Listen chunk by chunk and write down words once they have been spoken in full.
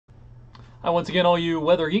Hi, once again, all you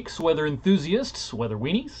weather geeks, weather enthusiasts, weather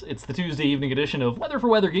weenies. It's the Tuesday evening edition of Weather for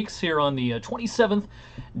Weather Geeks here on the 27th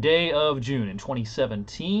day of June in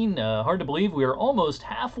 2017. Hard to believe we are almost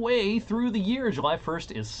halfway through the year. July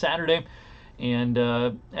 1st is Saturday. And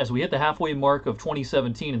as we hit the halfway mark of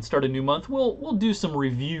 2017 and start a new month, we'll do some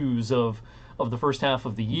reviews of the first half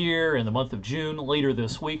of the year and the month of June later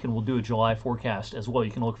this week, and we'll do a July forecast as well. You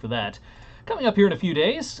can look for that coming up here in a few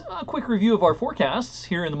days. A quick review of our forecasts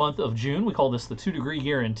here in the month of June. We call this the 2-degree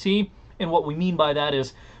guarantee, and what we mean by that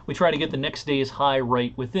is we try to get the next day's high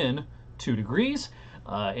right within 2 degrees.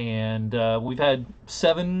 We've had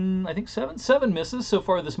seven misses so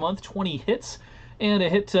far this month, 20 hits. And a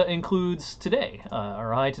hit includes today.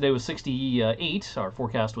 Our high today was 68. Our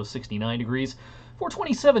forecast was 69 degrees. For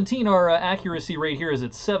 2017, our accuracy rate here is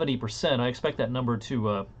at 70%. I expect that number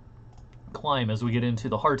to climb as we get into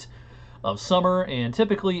the heart of summer. And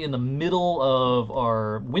typically in the middle of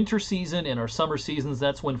our winter season and our summer seasons,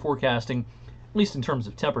 that's when forecasting, at least in terms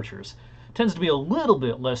of temperatures, tends to be a little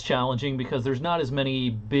bit less challenging because there's not as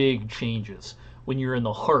many big changes when you're in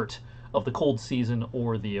the heart of the cold season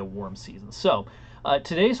or the warm season. So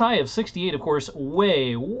today's high of 68, of course,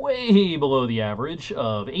 way below the average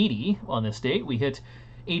of 80 on this date. We hit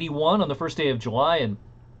 81 on the first day of July, and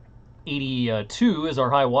 82 is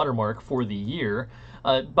our high water mark for the year.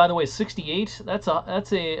 By the way, 68, that's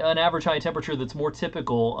an average high temperature that's more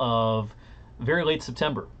typical of very late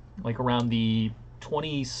September, like around the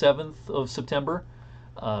 27th of September.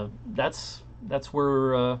 That's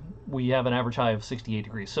where we have an average high of 68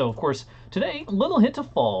 degrees. So, of course, today, a little hint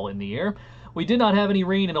of fall in the air. We did not have any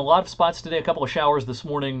rain in a lot of spots today. A couple of showers this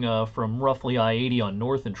morning from roughly I-80 on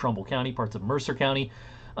North and Trumbull County, parts of Mercer County.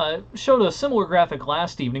 Showed a similar graphic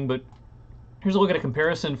last evening, but here's a look at a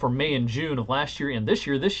comparison for May and June of last year and this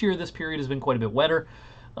year. This period has been quite a bit wetter.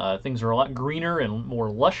 Things are a lot greener and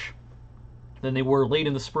more lush than they were late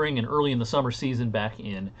in the spring and early in the summer season back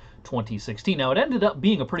in 2016. Now, it ended up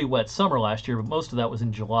being a pretty wet summer last year, but most of that was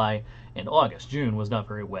in July and August. June was not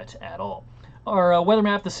very wet at all. Our weather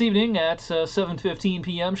map this evening at 7:15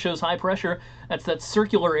 p.m. shows high pressure. That's that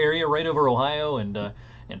circular area right over Ohio and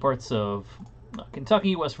parts of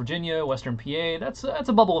Kentucky, West Virginia, Western PA. That's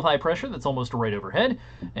a bubble of high pressure that's almost right overhead.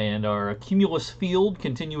 And our cumulus field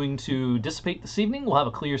continuing to dissipate this evening. We'll have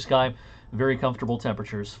a clear sky, very comfortable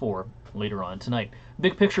temperatures for later on tonight.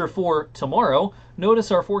 Big picture for tomorrow.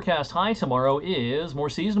 Notice our forecast high tomorrow is more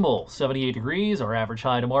seasonable, 78 degrees. Our average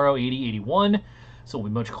high tomorrow, 80, 81. So we'll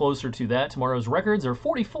be much closer to that. Tomorrow's records are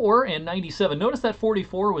 44 and 97. Notice that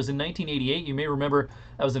 44 was in 1988. You may remember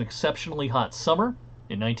that was an exceptionally hot summer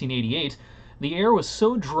in 1988. The air was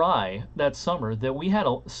so dry that summer that we had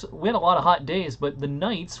a lot of hot days, but the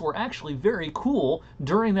nights were actually very cool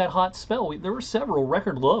during that hot spell. There were several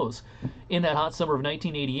record lows in that hot summer of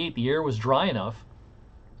 1988. The air was dry enough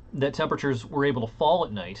that temperatures were able to fall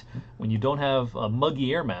at night. When you don't have a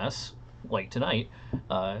muggy air mass like tonight,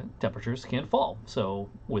 temperatures can fall. So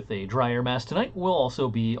with a dry air mass tonight, we'll also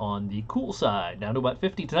be on the cool side. Down to about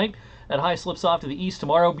 50 tonight. That high slips off to the east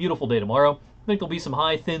tomorrow. Beautiful day tomorrow. I think there'll be some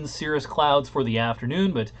high, thin cirrus clouds for the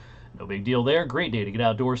afternoon, but no big deal there. Great day to get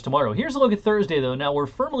outdoors tomorrow. Here's a look at Thursday, though. Now, we're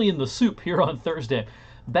firmly in the soup here on Thursday.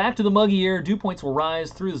 Back to the muggy air. Dew points will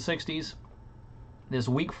rise through the 60s. This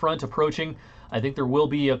weak front approaching. I think there will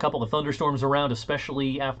be a couple of thunderstorms around,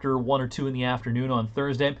 especially after 1 or 2 in the afternoon on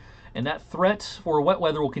Thursday. And that threat for wet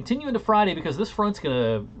weather will continue into Friday because this front's going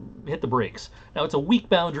to hit the brakes. Now, it's a weak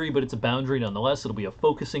boundary, but it's a boundary nonetheless. It'll be a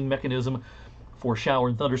focusing mechanism for shower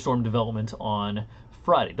and thunderstorm development on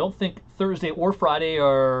Friday. Don't think Thursday or Friday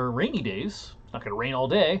are rainy days. It's not going to rain all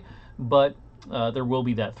day, but there will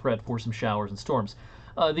be that threat for some showers and storms.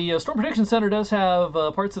 The Storm Prediction Center does have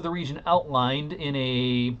parts of the region outlined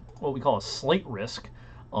in what we call a slight risk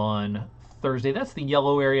on Thursday. That's the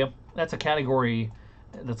yellow area. That's a category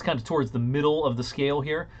that's kind of towards the middle of the scale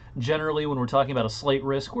here. Generally, when we're talking about a slight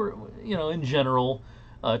risk, we're, in general,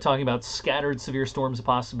 talking about scattered severe storms a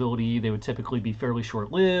possibility. They would typically be fairly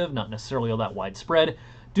short-lived, not necessarily all that widespread.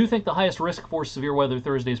 Do think the highest risk for severe weather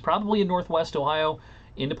Thursday is probably in northwest Ohio,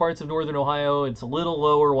 into parts of northern Ohio. It's a little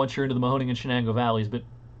lower once you're into the Mahoning and Shenango valleys, but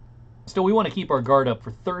still we want to keep our guard up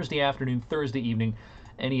for Thursday afternoon, Thursday evening.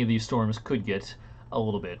 Any of these storms could get a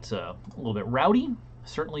little bit rowdy.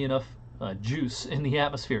 Certainly enough juice in the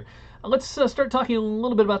atmosphere. Let's start talking a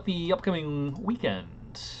little bit about the upcoming weekend.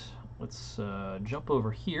 Let's jump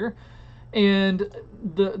over here. And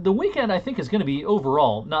the weekend, I think, is going to be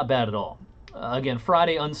overall not bad at all. Again,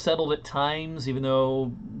 Friday unsettled at times, even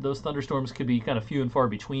though those thunderstorms could be kind of few and far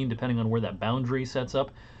between depending on where that boundary sets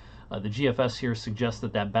up. The GFS here suggests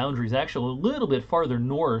that boundary is actually a little bit farther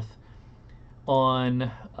north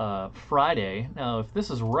on Friday. Now, if this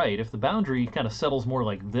is right, if the boundary kind of settles more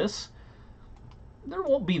like this, there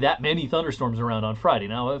won't be that many thunderstorms around on Friday.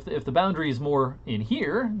 Now, if the boundary is more in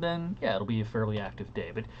here, then yeah, it'll be a fairly active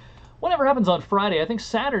day. But whatever happens on Friday, I think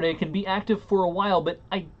Saturday can be active for a while, but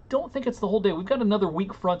I don't think it's the whole day. We've got another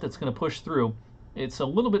weak front that's going to push through. It's a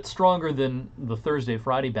little bit stronger than the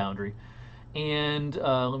Thursday-Friday boundary. And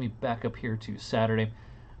let me back up here to Saturday.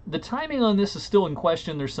 The timing on this is still in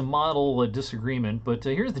question. There's some model disagreement, but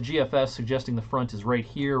here's the GFS suggesting the front is right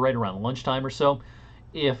here, right around lunchtime or so.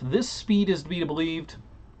 If this speed is to be believed,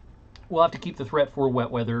 we'll have to keep the threat for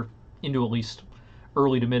wet weather into at least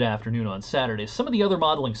early to mid-afternoon on Saturday. Some of the other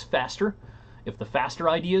modeling's faster. If the faster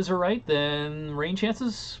ideas are right, then rain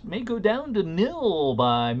chances may go down to nil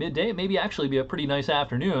by midday. It may actually be a pretty nice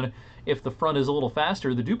afternoon. If the front is a little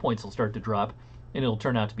faster, the dew points will start to drop, and it'll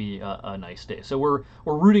turn out to be a nice day. So we're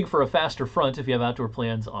rooting for a faster front if you have outdoor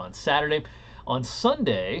plans on Saturday. On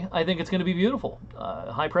Sunday, I think it's going to be beautiful.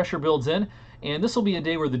 High pressure builds in, and this will be a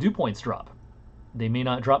day where the dew points drop. They may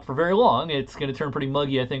not drop for very long. It's going to turn pretty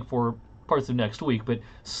muggy, I think, for parts of next week, but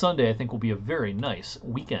Sunday I think will be a very nice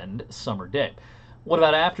weekend summer day. What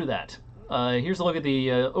about after that? Here's a look at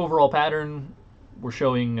the overall pattern. We're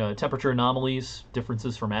showing temperature anomalies,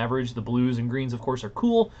 differences from average. The blues and greens, of course, are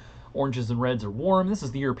cool. Oranges and reds are warm. This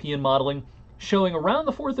is the European modeling, showing around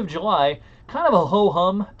the 4th of July, kind of a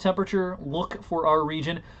ho-hum temperature look for our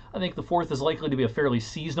region. I think the 4th is likely to be a fairly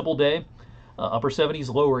seasonable day. Upper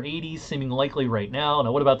 70s, lower 80s, seeming likely right now.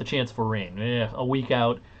 Now, what about the chance for rain? A week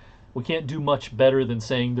out. We can't do much better than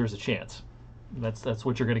saying there's a chance. That's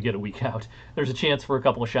what you're going to get a week out. There's a chance for a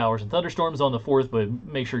couple of showers and thunderstorms on the 4th, but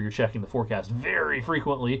make sure you're checking the forecast very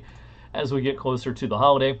frequently as we get closer to the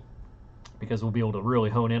holiday, because we'll be able to really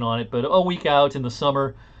hone in on it. But a week out in the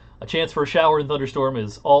summer, a chance for a shower and thunderstorm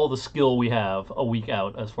is all the skill we have a week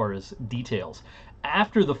out as far as details.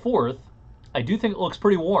 After the 4th, I do think it looks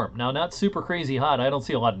pretty warm. Now, not super crazy hot. I don't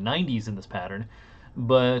see a lot of 90s in this pattern.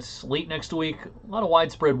 But late next week, a lot of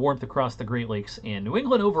widespread warmth across the Great Lakes and New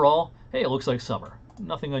England overall. Hey, it looks like summer.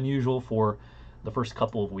 Nothing unusual for the first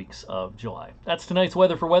couple of weeks of July. That's tonight's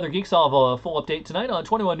weather for Weather Geeks. I'll have a full update tonight on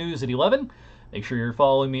 21 News at 11. Make sure you're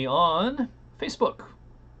following me on Facebook,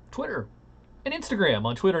 Twitter, and Instagram.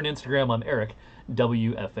 On Twitter and Instagram, I'm Eric,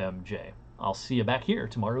 WFMJ. I'll see you back here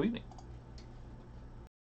tomorrow evening.